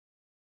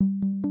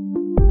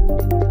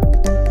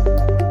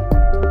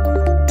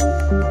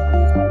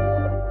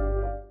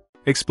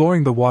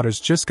Exploring the waters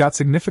just got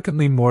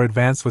significantly more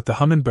advanced with the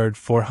Humminbird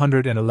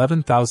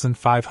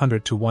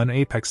 411,500-1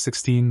 Apex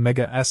 16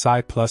 Mega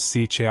SI Plus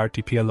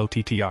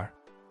CHARTPLOTTR.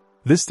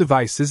 This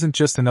device isn't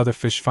just another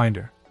fish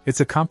finder, it's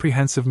a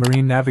comprehensive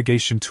marine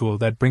navigation tool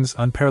that brings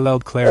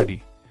unparalleled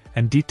clarity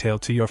and detail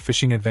to your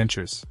fishing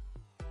adventures.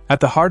 At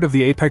the heart of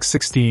the Apex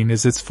 16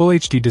 is its Full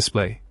HD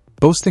display,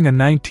 boasting a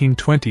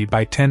 1920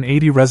 by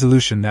 1080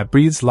 resolution that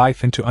breathes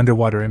life into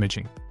underwater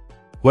imaging.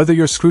 Whether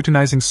you're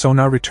scrutinizing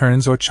sonar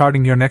returns or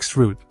charting your next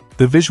route,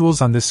 the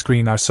visuals on this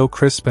screen are so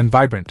crisp and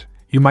vibrant,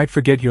 you might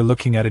forget you're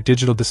looking at a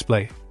digital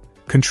display.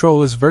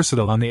 Control is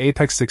versatile on the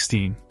Apex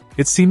 16.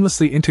 It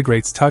seamlessly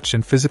integrates touch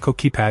and physical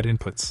keypad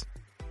inputs.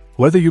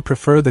 Whether you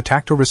prefer the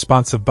tactile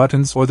response of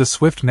buttons or the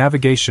swift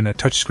navigation a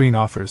touchscreen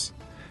offers,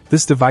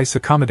 this device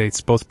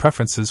accommodates both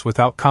preferences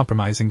without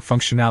compromising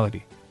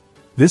functionality.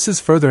 This is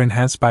further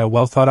enhanced by a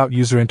well-thought-out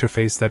user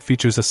interface that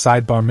features a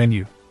sidebar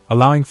menu,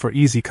 allowing for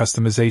easy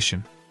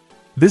customization.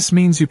 This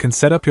means you can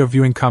set up your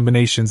viewing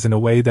combinations in a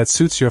way that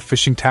suits your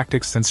fishing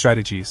tactics and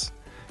strategies,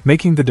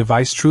 making the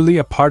device truly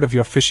a part of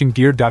your fishing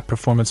gear.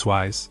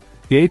 Performance-wise,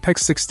 the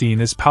Apex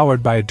 16 is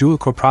powered by a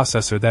dual-core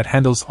processor that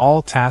handles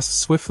all tasks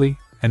swiftly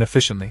and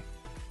efficiently.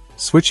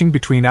 Switching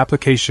between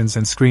applications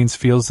and screens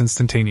feels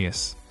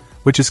instantaneous,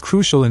 which is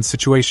crucial in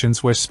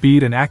situations where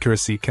speed and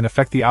accuracy can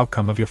affect the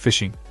outcome of your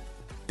fishing.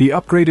 The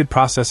upgraded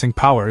processing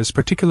power is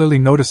particularly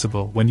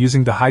noticeable when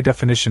using the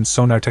high-definition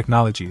sonar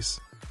technologies.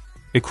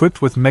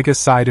 Equipped with Mega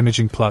Side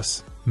Imaging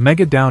Plus,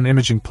 Mega Down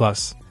Imaging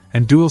Plus,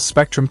 and Dual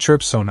Spectrum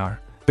Chirp Sonar,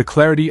 the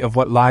clarity of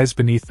what lies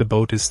beneath the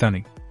boat is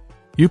stunning.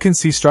 You can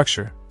see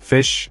structure,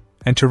 fish,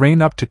 and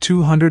terrain up to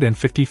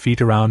 250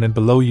 feet around and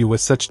below you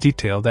with such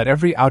detail that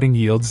every outing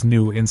yields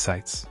new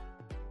insights.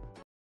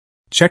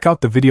 Check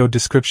out the video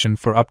description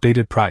for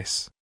updated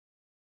price.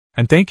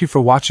 And thank you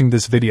for watching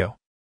this video.